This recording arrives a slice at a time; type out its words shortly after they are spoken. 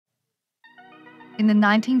In the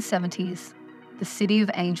 1970s, the City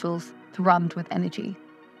of Angels thrummed with energy.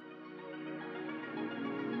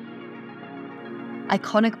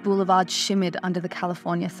 Iconic boulevards shimmered under the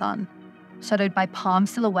California sun, shadowed by palm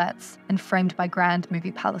silhouettes and framed by grand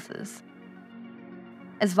movie palaces.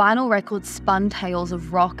 As vinyl records spun tales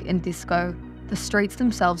of rock and disco, the streets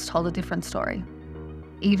themselves told a different story,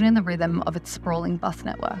 even in the rhythm of its sprawling bus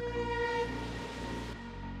network.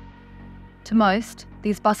 To most,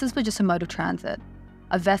 these buses were just a mode of transit,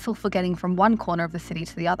 a vessel for getting from one corner of the city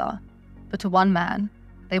to the other. But to one man,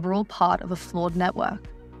 they were all part of a flawed network,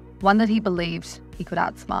 one that he believed he could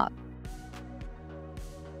outsmart.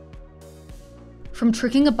 From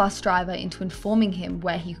tricking a bus driver into informing him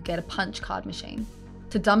where he could get a punch card machine,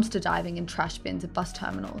 to dumpster diving in trash bins at bus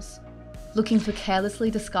terminals, looking for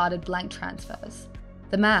carelessly discarded blank transfers,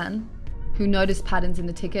 the man, who noticed patterns in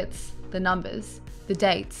the tickets, the numbers, the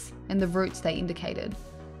dates, and the routes they indicated,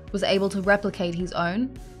 was able to replicate his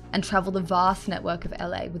own and travel the vast network of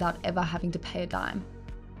LA without ever having to pay a dime.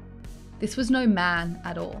 This was no man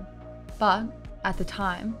at all, but, at the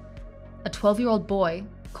time, a 12-year-old boy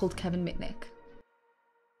called Kevin Mitnick.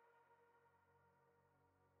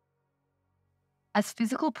 As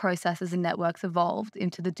physical processes and networks evolved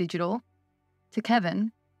into the digital, to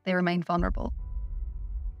Kevin, they remained vulnerable.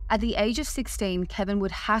 At the age of 16, Kevin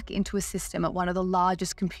would hack into a system at one of the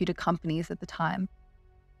largest computer companies at the time.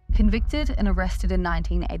 Convicted and arrested in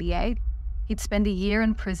 1988, he'd spend a year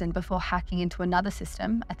in prison before hacking into another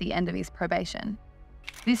system at the end of his probation.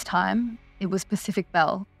 This time, it was Pacific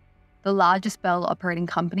Bell, the largest bell operating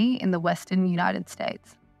company in the Western United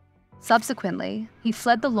States. Subsequently, he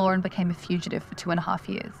fled the law and became a fugitive for 2.5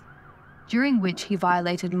 years, during which he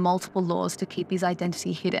violated multiple laws to keep his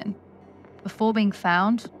identity hidden, before being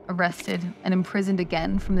found, arrested, and imprisoned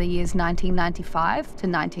again from the years 1995 to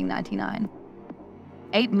 1999.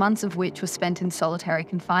 8 months of which were spent in solitary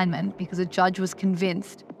confinement because a judge was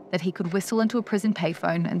convinced that he could whistle into a prison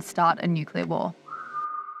payphone and start a nuclear war.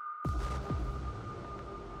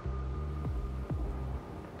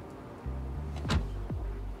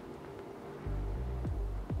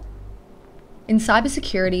 In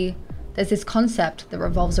cybersecurity, there's this concept that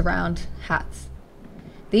revolves around hats.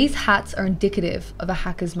 These hats are indicative of a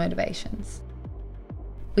hacker's motivations.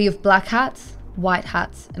 We have black hats, white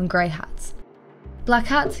hats, and grey hats. Black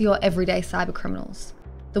hats are your everyday cybercriminals,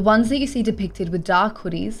 the ones that you see depicted with dark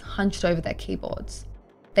hoodies hunched over their keyboards.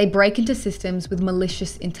 They break into systems with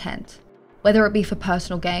malicious intent, whether it be for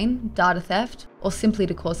personal gain, data theft, or simply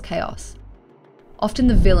to cause chaos. Often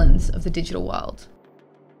the villains of the digital world.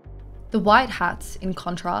 The white hats, in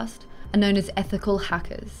contrast, are known as ethical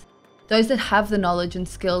hackers, those that have the knowledge and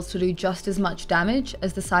skills to do just as much damage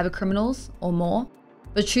as the cybercriminals, or more,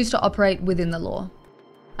 but choose to operate within the law.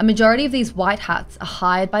 A majority of these white hats are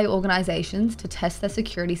hired by organisations to test their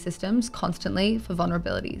security systems constantly for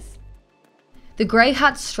vulnerabilities. The grey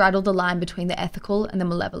hats straddle the line between the ethical and the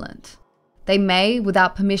malevolent. They may,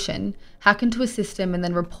 without permission, hack into a system and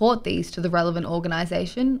then report these to the relevant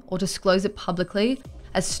organisation or disclose it publicly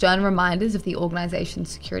as stern reminders of the organisation's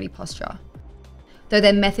security posture. Though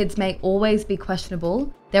their methods may always be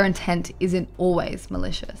questionable, their intent isn't always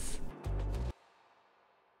malicious.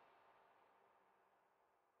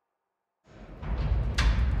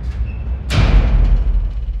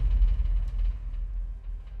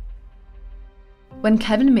 When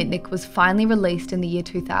Kevin Mitnick was finally released in the year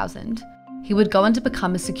 2000, he would go on to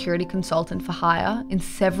become a security consultant for hire in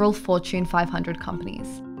several Fortune 500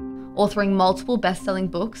 companies, authoring multiple best-selling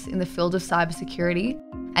books in the field of cybersecurity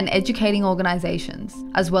and educating organisations,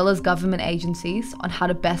 as well as government agencies, on how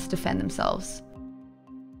to best defend themselves.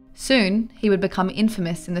 Soon, he would become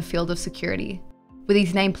infamous in the field of security, with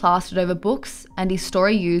his name plastered over books and his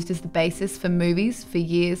story used as the basis for movies for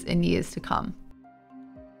years and years to come.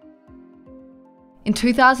 In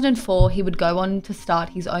 2004, he would go on to start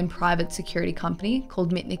his own private security company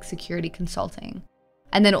called Mitnick Security Consulting,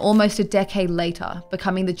 and then almost a decade later,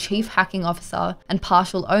 becoming the chief hacking officer and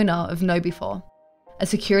partial owner of KnowBe4, a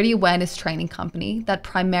security awareness training company that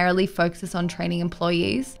primarily focuses on training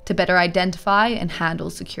employees to better identify and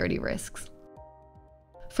handle security risks.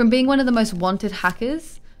 From being one of the most wanted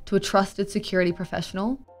hackers to a trusted security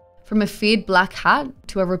professional, from a feared black hat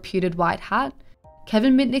to a reputed white hat,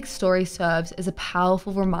 Kevin Mitnick's story serves as a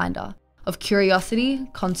powerful reminder of curiosity,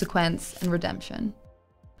 consequence, and redemption.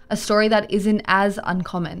 A story that isn't as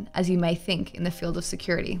uncommon as you may think in the field of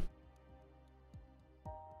security.